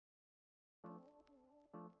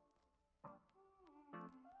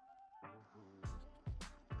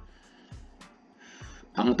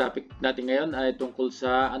Ang topic natin ngayon ay tungkol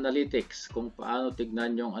sa analytics, kung paano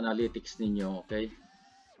tignan yung analytics ninyo, okay?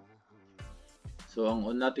 So, ang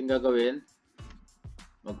una natin gagawin,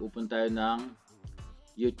 mag-open tayo ng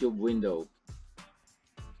YouTube window.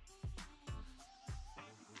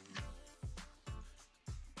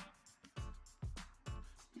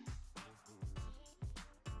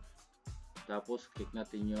 Tapos, click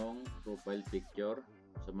natin yung profile picture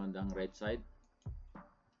sa bandang right side.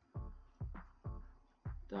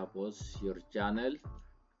 Tapos, your channel,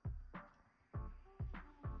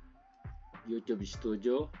 YouTube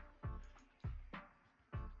Studio,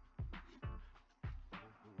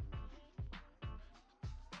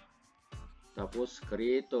 tapos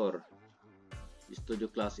creator, Studio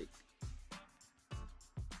Classic.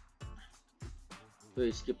 So,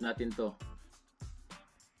 skip natin to.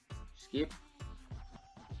 Skip.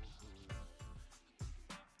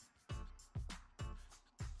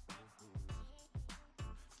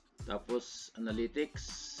 Tapos,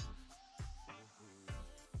 analytics.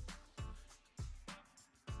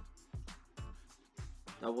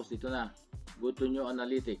 Tapos, dito na. Go to new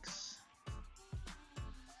analytics.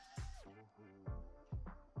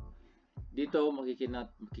 Dito,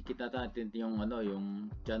 makikita natin yung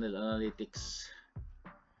channel analytics.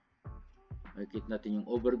 Makikita natin yung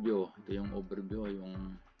overview. Ito yung overview,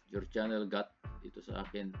 yung your channel got dito sa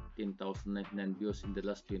akin 10,099 views in the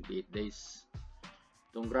last 28 days.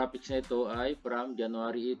 Itong graphics na ito ay from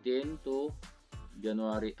January 18 to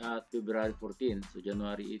February 14. So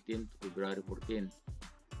January 18 to February 14.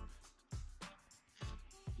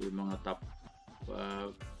 Yung mga top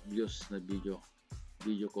views na video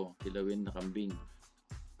ko, kilawin na kambing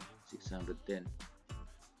 610.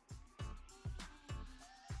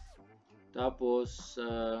 Tapos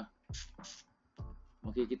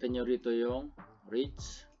makikita nyo rito yung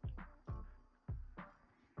reach.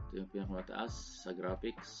 Ito yung pinakamataas sa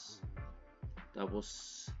graphics. Tapos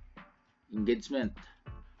engagement,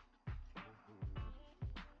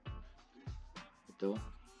 ito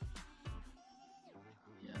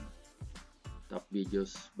yan. Top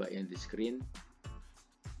videos by end screen,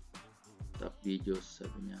 top videos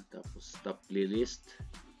sabi niya. Tapos top playlist,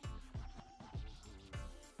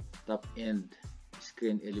 top end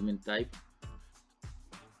screen element type,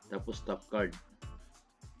 tapos top card,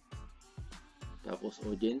 tapos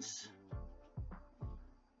audience,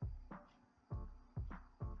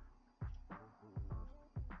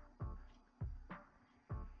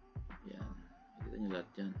 yan, nakita nyo lahat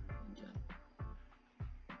yan.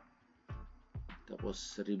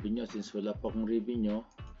 Tapos revenue, since wala pang revenue.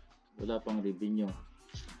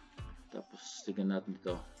 Tapos tignan natin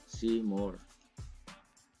ito, see more.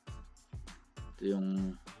 Ito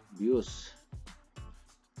yung views,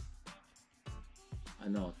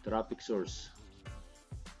 traffic source.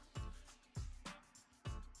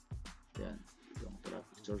 Yan, itong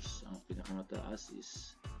traffic source. Ang pinakamataas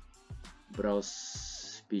is browse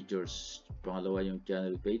features, pangalawa yung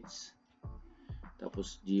channel page,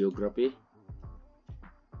 tapos geography,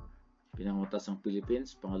 pinakamataas ang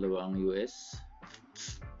Philippines, pangalawa ang US,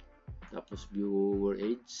 tapos viewer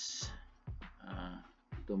age,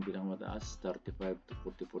 itong pinakamataas 35 to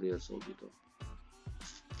 44 years old ito.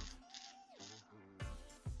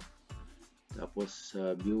 Tapos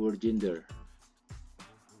viewer gender,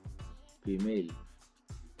 female,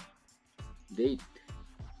 date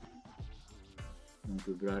ng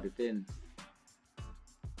February 10,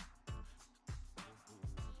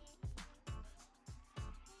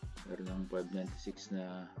 meron ng 596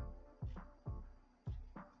 na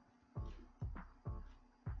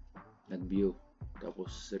nag-view.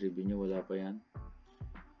 Tapos revenue wala pa yan.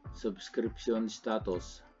 Subscription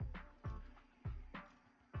status,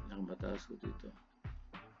 nakamataas ko dito,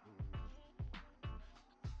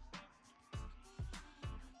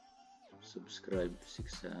 subscribe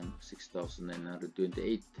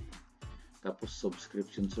 6,928. Tapos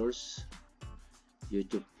subscription source,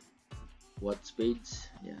 YouTube watch page,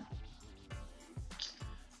 yan.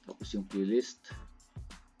 Tapos yung playlist,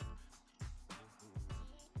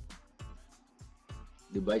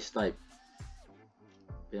 device type,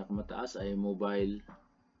 pinakamataas ay mobile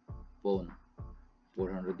phone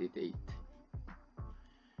 488.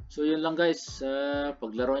 So yun lang guys,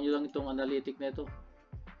 paglaruan nyo lang itong analytic na ito,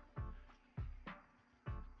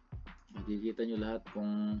 makikita nyo lahat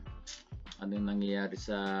kung anong nangyayari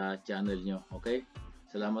sa channel nyo. Okay,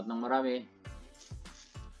 salamat ng marami.